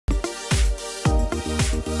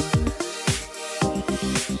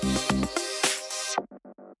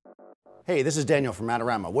Hey, this is Daniel from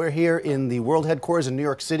Adorama. We're here in the world headquarters in New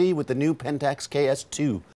York City with the new Pentax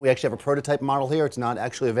K-S2. We actually have a prototype model here. It's not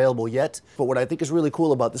actually available yet. But what I think is really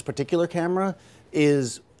cool about this particular camera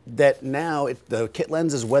is that now the kit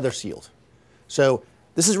lens is weather sealed. So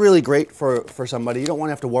this is really great for somebody. You don't want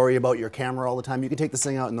to have to worry about your camera all the time. You can take this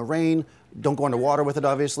thing out in the rain. Don't go underwater with it,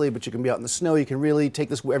 obviously, but you can be out in the snow. You can really take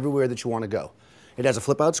this everywhere that you want to go. It has a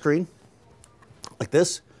flip-out screen like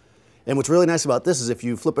this. And what's really nice about this is if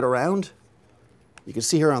you flip it around, you can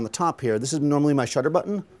see here on the top here, this is normally my shutter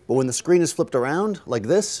button, but when the screen is flipped around like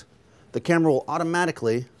this, the camera will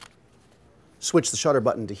automatically switch the shutter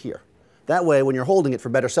button to here. That way, when you're holding it for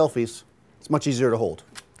better selfies, it's much easier to hold.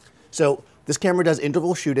 So this camera does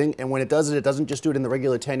interval shooting, and when it does it, it doesn't just do it in the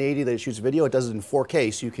regular 1080 that it shoots video, it does it in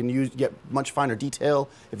 4K, so you can get much finer detail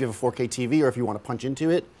if you have a 4K TV or if you want to punch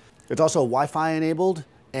into it. It's also Wi-Fi enabled,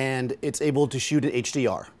 and it's able to shoot at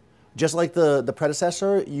HDR. Just like the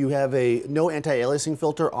predecessor, you have a no anti-aliasing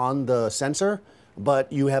filter on the sensor, but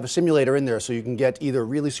you have a simulator in there, so you can get either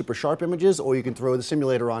really super sharp images, or you can throw the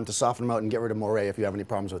simulator on to soften them out and get rid of moire if you have any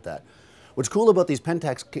problems with that. What's cool about these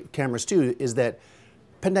Pentax cameras too is that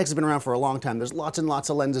Pentax has been around for a long time. There's lots and lots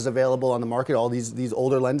of lenses available on the market, all these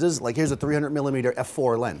older lenses. Like here's a 300mm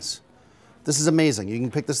f4 lens. This is amazing. You can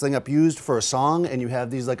pick this thing up used for a song, and you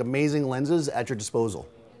have these like amazing lenses at your disposal.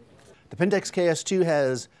 The Pentax K-S2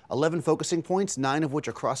 has 11 focusing points, 9 of which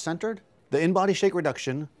are cross-centered. The in-body shake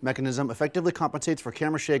reduction mechanism effectively compensates for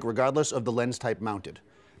camera shake regardless of the lens type mounted.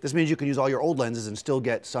 This means you can use all your old lenses and still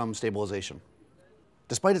get some stabilization.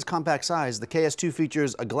 Despite its compact size, the K-S2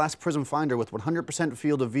 features a glass prism finder with 100%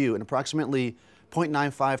 field of view and approximately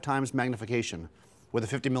 0.95 times magnification with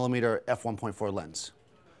a 50mm f1.4 lens.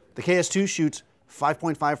 The K-S2 shoots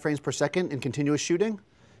 5.5 frames per second in continuous shooting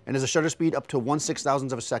and has a shutter speed up to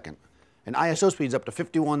 1/6000th of a second. And ISO speeds up to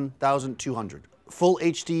 51,200. Full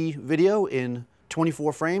HD video in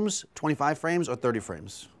 24 frames, 25 frames, or 30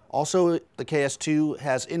 frames. Also, the K-S2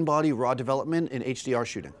 has in-body raw development in HDR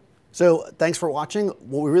shooting. So thanks for watching.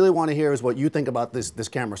 What we really want to hear is what you think about this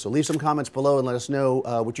camera. So leave some comments below and let us know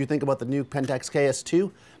what you think about the new Pentax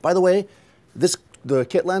K-S2. By the way, the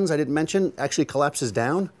kit lens I didn't mention actually collapses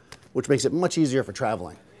down, which makes it much easier for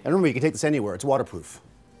traveling. And remember, you can take this anywhere. It's waterproof.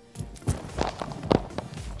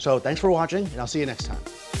 So thanks for watching, and I'll see you next time.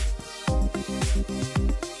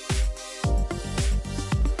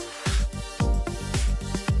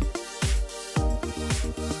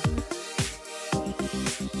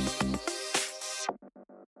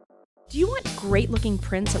 Do you want great-looking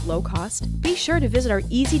prints at low cost? Be sure to visit our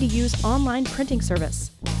easy-to-use online printing service.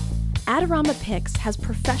 Adorama Pix has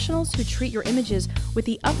professionals who treat your images with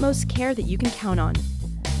the utmost care that you can count on.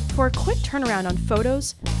 For a quick turnaround on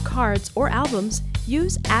photos, cards, or albums,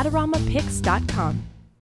 use AdoramaPix.com.